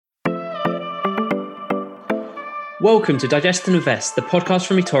Welcome to Digest and Invest, the podcast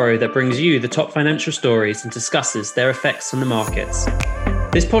from eToro that brings you the top financial stories and discusses their effects on the markets.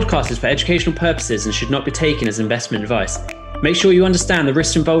 This podcast is for educational purposes and should not be taken as investment advice. Make sure you understand the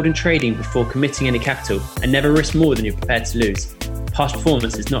risks involved in trading before committing any capital and never risk more than you're prepared to lose. Past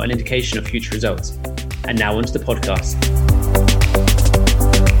performance is not an indication of future results. And now onto the podcast.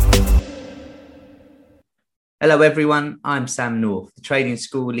 Hello everyone, I'm Sam North, the trading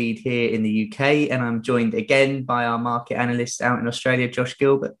school lead here in the UK, and I'm joined again by our market analyst out in Australia, Josh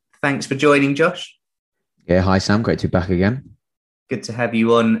Gilbert. Thanks for joining, Josh. Yeah, hi Sam, great to be back again. Good to have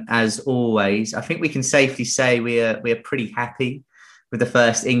you on as always. I think we can safely say we are pretty happy with the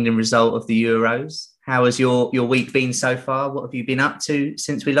first England result of the Euros. How has your week been so far? What have you been up to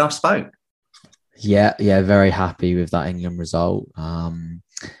since we last spoke? Yeah, very happy with that England result.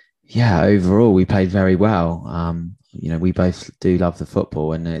 Overall, we played very well. We both do love the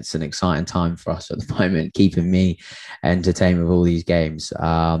football, and it's an exciting time for us at the moment, keeping me entertained with all these games.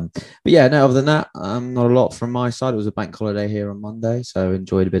 Other than that, not a lot from my side. It was a bank holiday here on Monday, so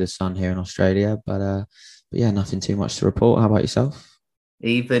enjoyed a bit of sun here in Australia. But nothing too much to report. How about yourself?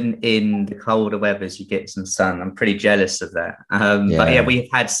 Even in the colder weathers, you get some sun. I'm pretty jealous of that. We've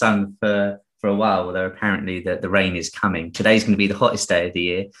had sun for a while, although apparently the rain is coming. Today's going to be the hottest day of the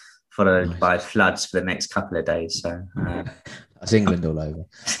year, followed by floods for the next couple of days. So that's England all over.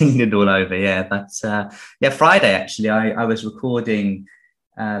 England all over, yeah. But Friday actually, I was recording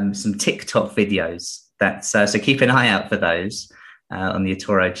some TikTok videos. So keep an eye out for those on the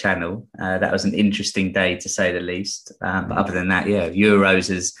eToro channel. That was an interesting day to say the least. But other than that, Euros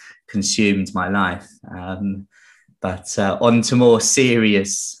has consumed my life. But on to more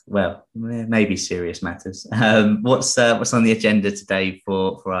serious, maybe serious matters. What's on the agenda today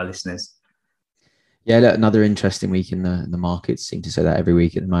for our listeners? Yeah, look, another interesting week in the markets. Seem to say that every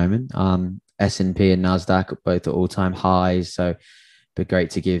week at the moment. S&P and NASDAQ are both at all-time highs. So it'd be great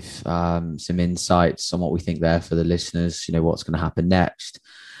to give some insights on what we think there for the listeners, what's going to happen next.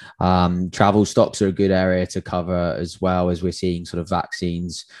 Travel stocks are a good area to cover as well, as we're seeing sort of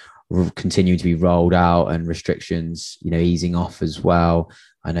vaccines continue to be rolled out and restrictions, easing off as well.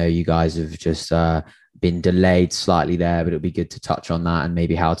 I know you guys have just been delayed slightly there, but it'll be good to touch on that and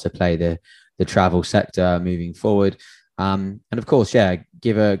maybe how to play the travel sector moving forward. And of course,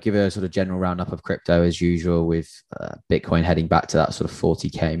 give a sort of general roundup of crypto as usual, with Bitcoin heading back to that sort of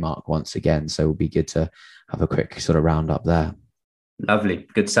 40K mark once again. So it'll be good to have a quick sort of roundup there. Lovely.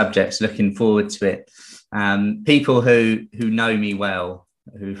 Good subjects. Looking forward to it. People who know me well,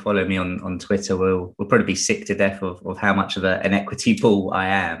 who follow me on Twitter will probably be sick to death of how much of an equity bull I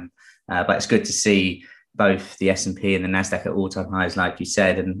am. But it's good to see both the S&P and the NASDAQ at all-time highs, like you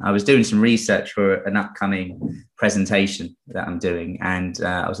said. And I was doing some research for an upcoming presentation that I'm doing. And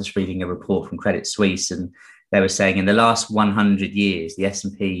I was just reading a report from Credit Suisse, and they were saying in the last 100 years, the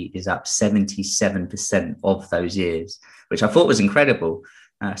S&P is up 77% of those years, which I thought was incredible.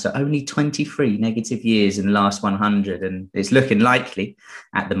 So only 23 negative years in the last 100. And it's looking likely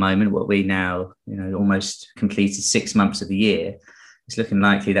at the moment, what we now, almost completed 6 months of the year. It's looking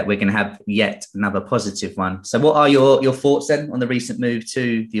likely that we're going to have yet another positive one. So what are your thoughts then on the recent move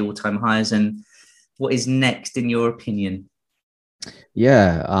to the all-time highs, and what is next in your opinion?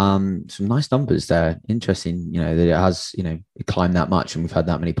 Yeah, some nice numbers there. Interesting, that it has, climbed that much and we've had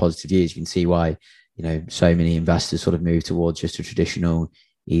that many positive years. You can see why, so many investors sort of move towards just a traditional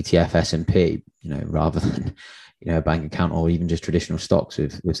ETF S&P, rather than, a bank account or even just traditional stocks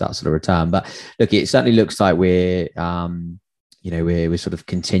with that sort of return. But look, it certainly looks like we're sort of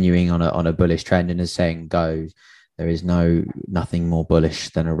continuing on a bullish trend, and as saying goes, there is nothing more bullish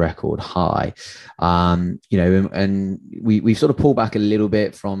than a record high. And we've sort of pulled back a little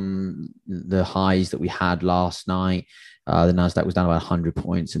bit from the highs that we had last night. The NASDAQ was down about 100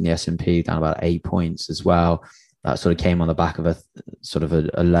 points and the S&P down about 8 points as well. That sort of came on the back of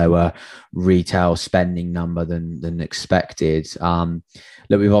a lower retail spending number than expected.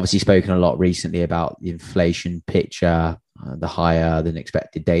 Look, we've obviously spoken a lot recently about the inflation picture. The higher than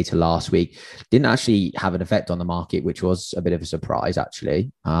expected data last week didn't actually have an effect on the market, which was a bit of a surprise,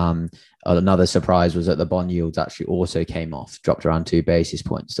 actually. Another surprise was that the bond yields actually also came off, dropped around 2 basis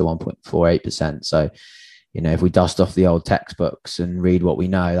points to 1.48%. So, if we dust off the old textbooks and read what we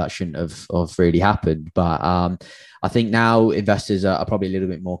know, that shouldn't have really happened. But I think now investors are probably a little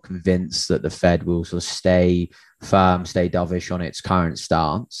bit more convinced that the Fed will sort of stay firm, stay dovish on its current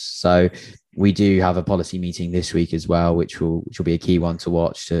stance. So we do have a policy meeting this week as well, which will be a key one to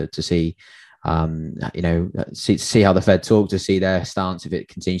watch to see see how the Fed talk, to see their stance if it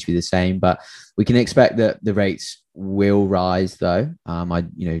continues to be the same. But we can expect that the rates will rise, though. I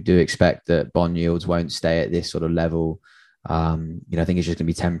do expect that bond yields won't stay at this sort of level. I think it's just going to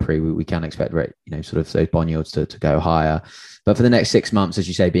be temporary. We can expect rate, sort of those bond yields to go higher. But for the next 6 months, as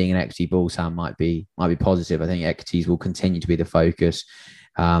you say, being an equity bull, Sam, might be positive. I think equities will continue to be the focus.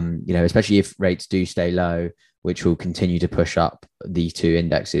 Especially if rates do stay low, which will continue to push up the two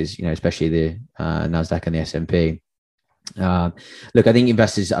indexes, especially the NASDAQ and the S&P. Look, I think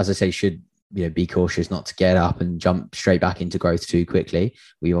investors, as I say, should be cautious not to get up and jump straight back into growth too quickly.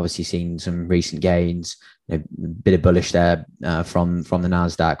 We've obviously seen some recent gains, a bit of bullish there from the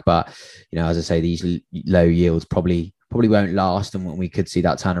NASDAQ, but as I say, these low yields probably won't last, and we could see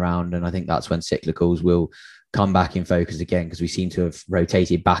that turn around. And I think that's when cyclicals will come back in focus again, because we seem to have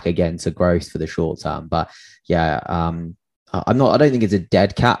rotated back again to growth for the short term. But yeah, I don't think it's a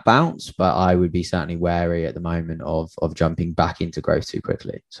dead cat bounce, but I would be certainly wary at the moment of jumping back into growth too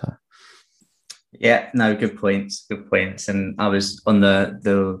quickly. So yeah, no, good points. And I was on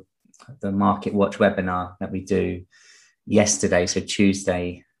the Market Watch webinar that we do yesterday, so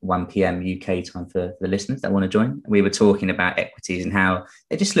Tuesday, 1 p.m. UK time for the listeners that want to join. We were talking about equities and how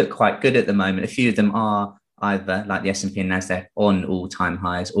they just look quite good at the moment. A few of them are either, like the S&P and NASDAQ, on all-time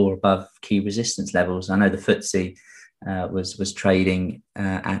highs or above key resistance levels. I know the FTSE was trading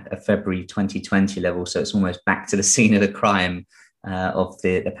at a February 2020 level, so it's almost back to the scene of the crime of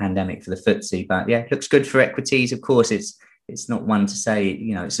the pandemic for the FTSE. But yeah, it looks good for equities. Of course, it's not one to say,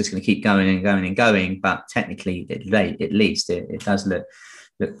 it's just going to keep going and going and going, but technically, at least it does look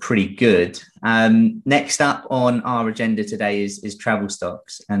pretty good. Next up on our agenda today is travel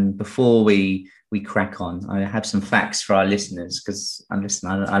stocks. And before we crack on, I have some facts for our listeners, because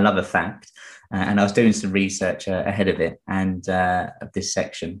I love a fact. And I was doing some research ahead of it and of this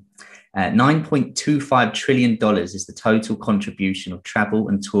section. $9.25 trillion is the total contribution of travel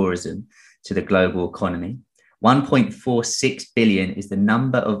and tourism to the global economy. 1.46 billion is the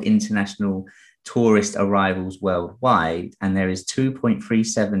number of international tourist arrivals worldwide, and there is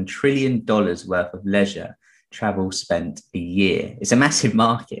 $2.37 trillion worth of leisure travel spent a year. It's a massive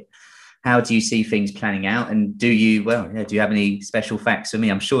market. How do you see things planning out? And do you have any special facts for me?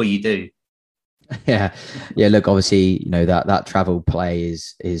 I'm sure you do. Yeah. Look, obviously, that travel play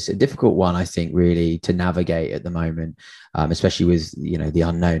is a difficult one, I think, really to navigate at the moment, especially with the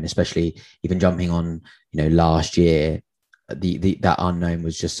unknown, especially even jumping on last year. That unknown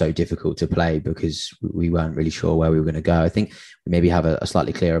was just so difficult to play because we weren't really sure where we were going to go. I think we maybe have a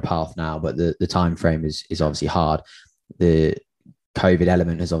slightly clearer path now, but the time frame is obviously hard. The COVID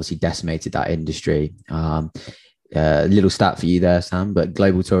element has obviously decimated that industry. Little stat for you there, Sam, but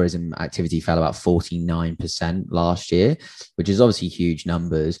global tourism activity fell about 49% last year, which is obviously huge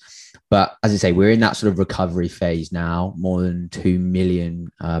numbers. But as I say, we're in that sort of recovery phase now. More than 2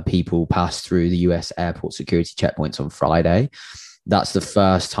 million people passed through the US airport security checkpoints on Friday. That's the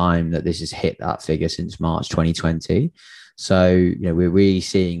first time that this has hit that figure since March 2020. So, we're really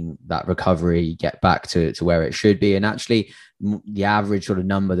seeing that recovery get back to where it should be. And actually, the average sort of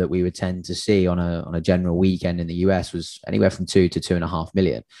number that we would tend to see on a general weekend in the US was anywhere from 2 to 2.5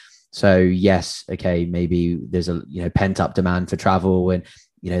 million. So yes, okay, maybe there's a pent up demand for travel, and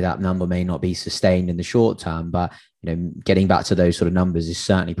that number may not be sustained in the short term, but getting back to those sort of numbers is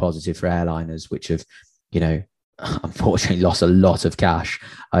certainly positive for airliners, which have unfortunately lost a lot of cash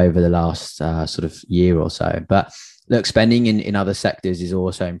over the last sort of year or so. But look, spending in other sectors is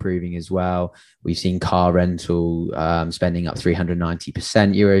also improving as well. We've seen car rental spending up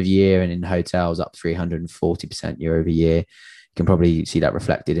 390% year over year, and in hotels up 340% year over year. You can probably see that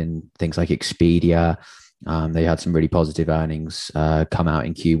reflected in things like Expedia. They had some really positive earnings come out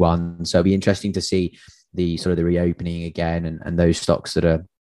in Q1. So it'll be interesting to see the reopening again and those stocks that are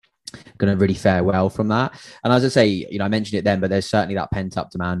going to really fare well from that. And as I say, I mentioned it then, but there's certainly that pent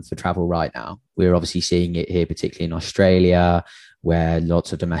up demand for travel right now. We're obviously seeing it here, particularly in Australia, where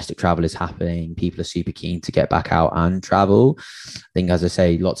lots of domestic travel is happening. People are super keen to get back out and travel. I think, as I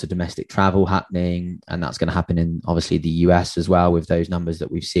say, lots of domestic travel happening, and that's going to happen in obviously the US as well with those numbers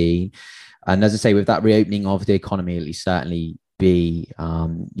that we've seen. And as I say, with that reopening of the economy, it'll certainly be,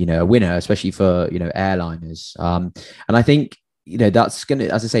 a winner, especially for, airliners. And I think, that's going to,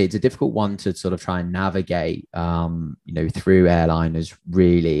 as I say, it's a difficult one to sort of try and navigate, through airliners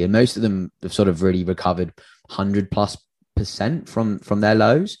really. And most of them have sort of really recovered 100+% from their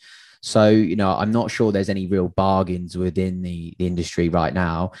lows. So, I'm not sure there's any real bargains within the industry right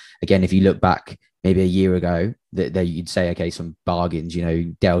now. Again, if you look back maybe a year ago that you'd say, okay, some bargains,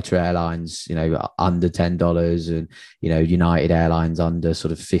 Delta Airlines, under $10, and, United Airlines under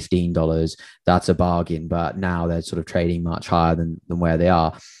sort of $15. That's a bargain. But now they're sort of trading much higher than where they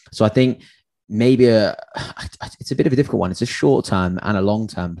are. So I think maybe it's a bit of a difficult one. It's a short term and a long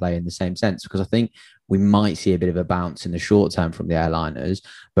term play in the same sense, because I think we might see a bit of a bounce in the short term from the airliners,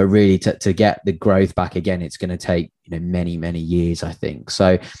 but really to get the growth back again, it's going to take many, many years, I think.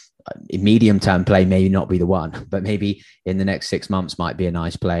 So medium term play may not be the one, but maybe in the next 6 months might be a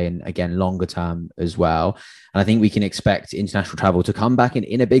nice play, and again longer term as well. And I think we can expect international travel to come back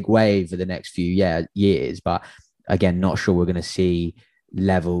in a big way for the next few years, but again, not sure we're going to see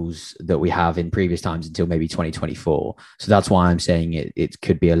levels that we have in previous times until maybe 2024. So that's why I'm saying it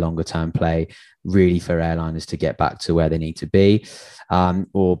could be a longer term play, really, for airliners to get back to where they need to be,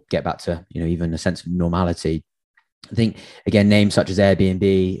 or get back to even a sense of normality. I think, again, names such as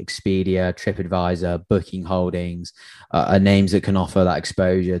Airbnb, Expedia, TripAdvisor, Booking Holdings are names that can offer that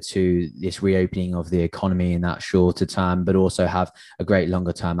exposure to this reopening of the economy in that shorter term, but also have a great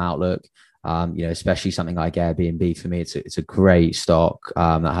longer term outlook. Especially something like Airbnb, for me, it's a great stock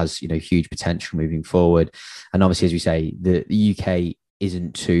that has huge potential moving forward. And obviously, as we say, the UK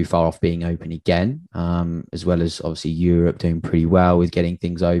isn't too far off being open again, as well as obviously Europe doing pretty well with getting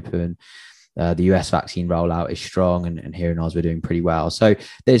things open. The US vaccine rollout is strong, and here in Oz we're doing pretty well. So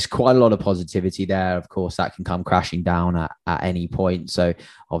there's quite a lot of positivity there. Of course, that can come crashing down at any point. So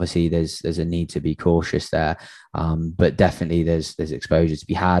obviously there's a need to be cautious there. But definitely there's exposure to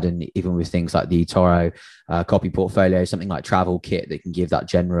be had. And even with things like the Toro copy portfolio, something like Travel Kit that can give that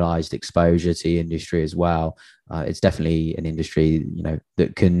generalized exposure to the industry as well. It's definitely an industry, that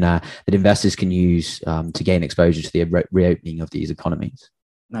that investors can use to gain exposure to the reopening of these economies.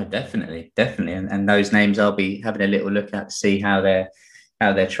 No, definitely. And those names I'll be having a little look at to see how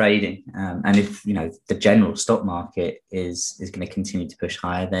they're trading. And if, the general stock market is going to continue to push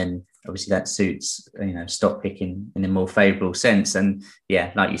higher, then obviously that suits, stock picking in a more favorable sense. And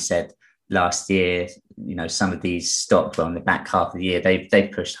yeah, like you said, last year, some of these stocks on the back half of the year,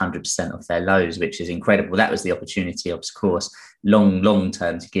 they've pushed 100% off their lows, which is incredible. That was the opportunity, of course, long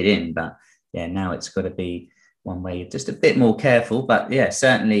term to get in. But yeah, now it's got to be one way you're just a bit more careful. But yeah,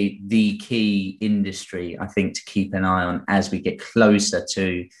 certainly the key industry, I think, to keep an eye on as we get closer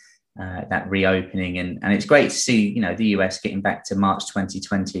to that reopening. And it's great to see, the US getting back to March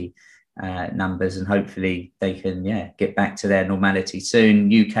 2020 numbers, and hopefully they can, get back to their normality soon.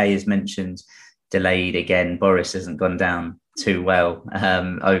 UK is mentioned, delayed again. Boris hasn't gone down too well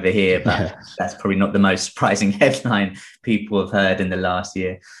over here, but that's probably not the most surprising headline people have heard in the last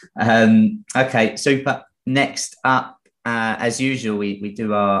year. Okay, super. Next up, as usual, we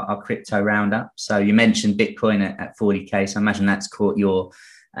do our crypto roundup. So you mentioned Bitcoin at 40K, so I imagine that's caught your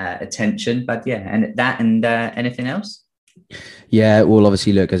attention. But yeah, and anything else? Yeah, well,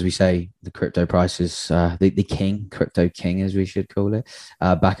 obviously, look, as we say, the crypto price is the crypto king, as we should call it,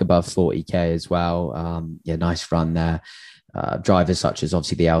 back above 40K as well. Nice run there. Drivers such as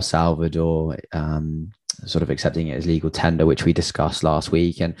obviously the El Salvador sort of accepting it as legal tender, which we discussed last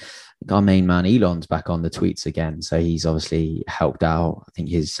week. And our main man Elon's back on the tweets again, so he's obviously helped out. I think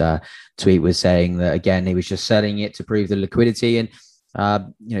his tweet was saying that, again, he was just selling it to prove the liquidity, and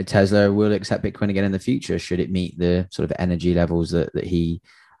Tesla will accept Bitcoin again in the future should it meet the sort of energy levels that he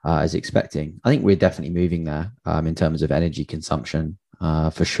is expecting. I think we're definitely moving there in terms of energy consumption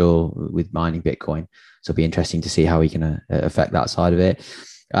for sure with mining Bitcoin. So it'll be interesting to see how we can affect that side of it.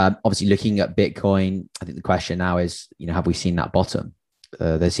 Obviously, looking at Bitcoin, I think the question now is, have we seen that bottom?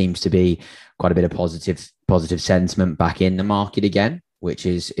 There seems to be quite a bit of positive sentiment back in the market again, which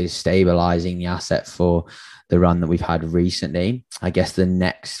is stabilizing the asset for the run that we've had recently. I guess the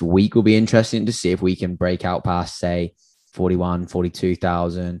next week will be interesting to see if we can break out past, say, 41,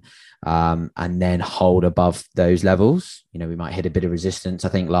 42,000, and then hold above those levels. We might hit a bit of resistance. I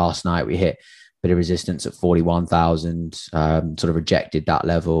think last night we hit a bit of resistance at 41,000, sort of rejected that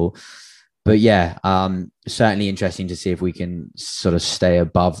level. But yeah, certainly interesting to see if we can sort of stay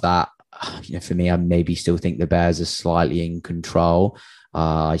above that. For me, I maybe still think the bears are slightly in control.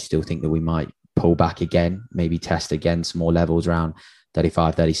 I still think that we might pull back again, maybe test again some more levels around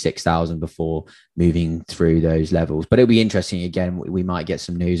 35, 36,000 before moving through those levels. But it'll be interesting. Again, we might get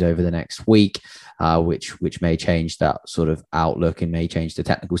some news over the next week, which may change that sort of outlook and may change the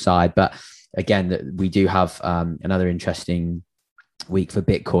technical side. But again, we do have another interesting week for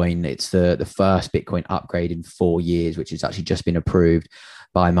Bitcoin. It's the first Bitcoin upgrade in 4 years, which has actually just been approved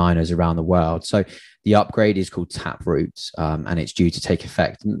by miners around the world. So the upgrade is called Taproot, and it's due to take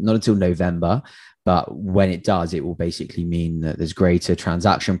effect not until November. But when it does, it will basically mean that there's greater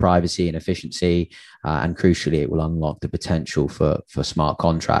transaction privacy and efficiency. And crucially, it will unlock the potential for smart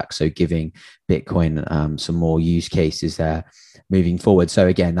contracts. So giving Bitcoin some more use cases there moving forward. So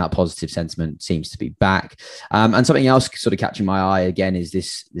again, that positive sentiment seems to be back. And something else sort of catching my eye again is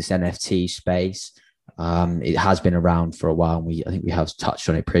this NFT space. It has been around for a while, and I think we have touched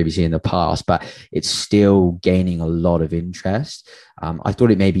on it previously in the past, but it's still gaining a lot of interest. I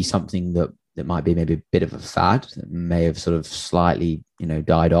thought it may be something that might be maybe a bit of a fad that may have sort of slightly,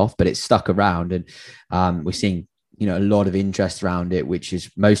 died off, but it's stuck around, and we're seeing, a lot of interest around it, which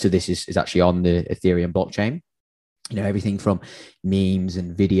is most of this is actually on the Ethereum blockchain. Everything from memes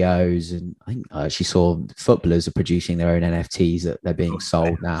and videos, and I think I actually saw footballers are producing their own NFTs that they're being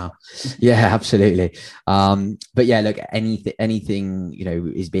sold now. Yeah, absolutely. But yeah, look, anything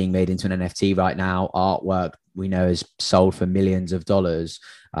is being made into an NFT right now. Artwork we know is sold for millions of dollars.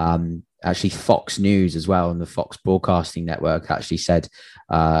 Actually, Fox News as well, and the Fox Broadcasting Network actually said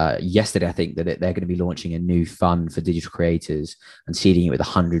yesterday, I think, that they're going to be launching a new fund for digital creators and seeding it with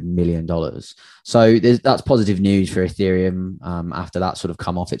 $100 million. So that's positive news for Ethereum. After that sort of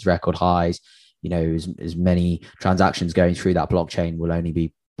come off its record highs, as many transactions going through that blockchain will only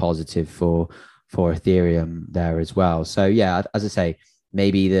be positive for Ethereum there as well. So yeah, as I say,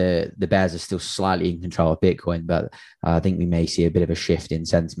 maybe the bears are still slightly in control of Bitcoin, but I think we may see a bit of a shift in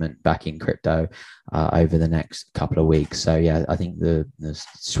sentiment back in crypto over the next couple of weeks. So yeah, I think the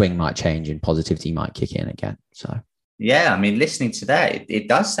swing might change and positivity might kick in again. So yeah, I mean, listening to that, it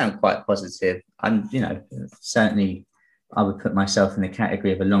does sound quite positive. I'm, certainly I would put myself in the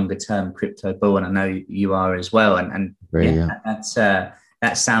category of a longer term crypto bull, and I know you are as well. And really,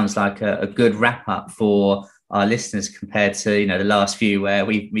 that sounds like a good wrap up for our listeners compared to the last few where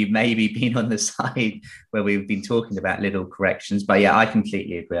we've maybe been on the side where we've been talking about little corrections. But yeah, I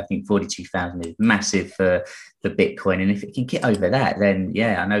completely agree. I think 42,000 is massive for Bitcoin, and if it can get over that, then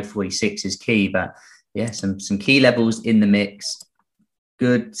yeah, I know 46 is key, but yeah, some key levels in the mix.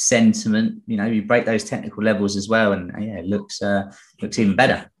 Good sentiment. You break those technical levels as well, and yeah, it looks even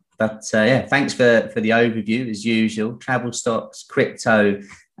better. But yeah, thanks for the overview as usual. Travel stocks, crypto.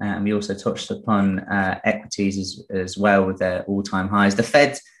 And we also touched upon equities as well with their all-time highs. The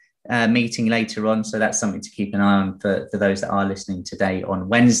Fed meeting later on, so that's something to keep an eye on for those that are listening today on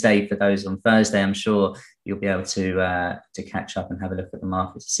Wednesday. For those on Thursday, I'm sure you'll be able to catch up and have a look at the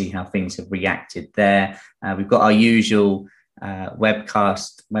market to see how things have reacted there. We've got our usual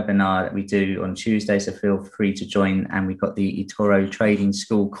webcast webinar that we do on Tuesday, so feel free to join. And we've got the eToro Trading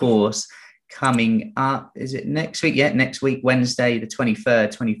School course coming up. Is it next week? Yeah, next week, Wednesday, the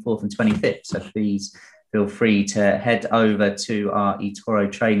 23rd, 24th and 25th. So please feel free to head over to our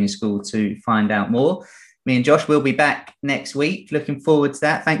eToro Trading School to find out more. Me and Josh will be back next week. Looking forward to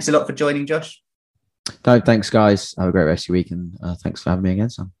that. Thanks a lot for joining, Josh. No, thanks, guys. Have a great rest of your week, and thanks for having me again,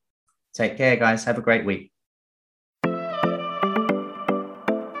 Sam. Take care, guys. Have a great week.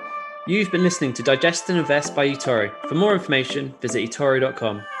 You've been listening to Digest and Invest by eToro. For more information, visit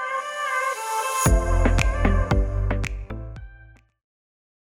eToro.com.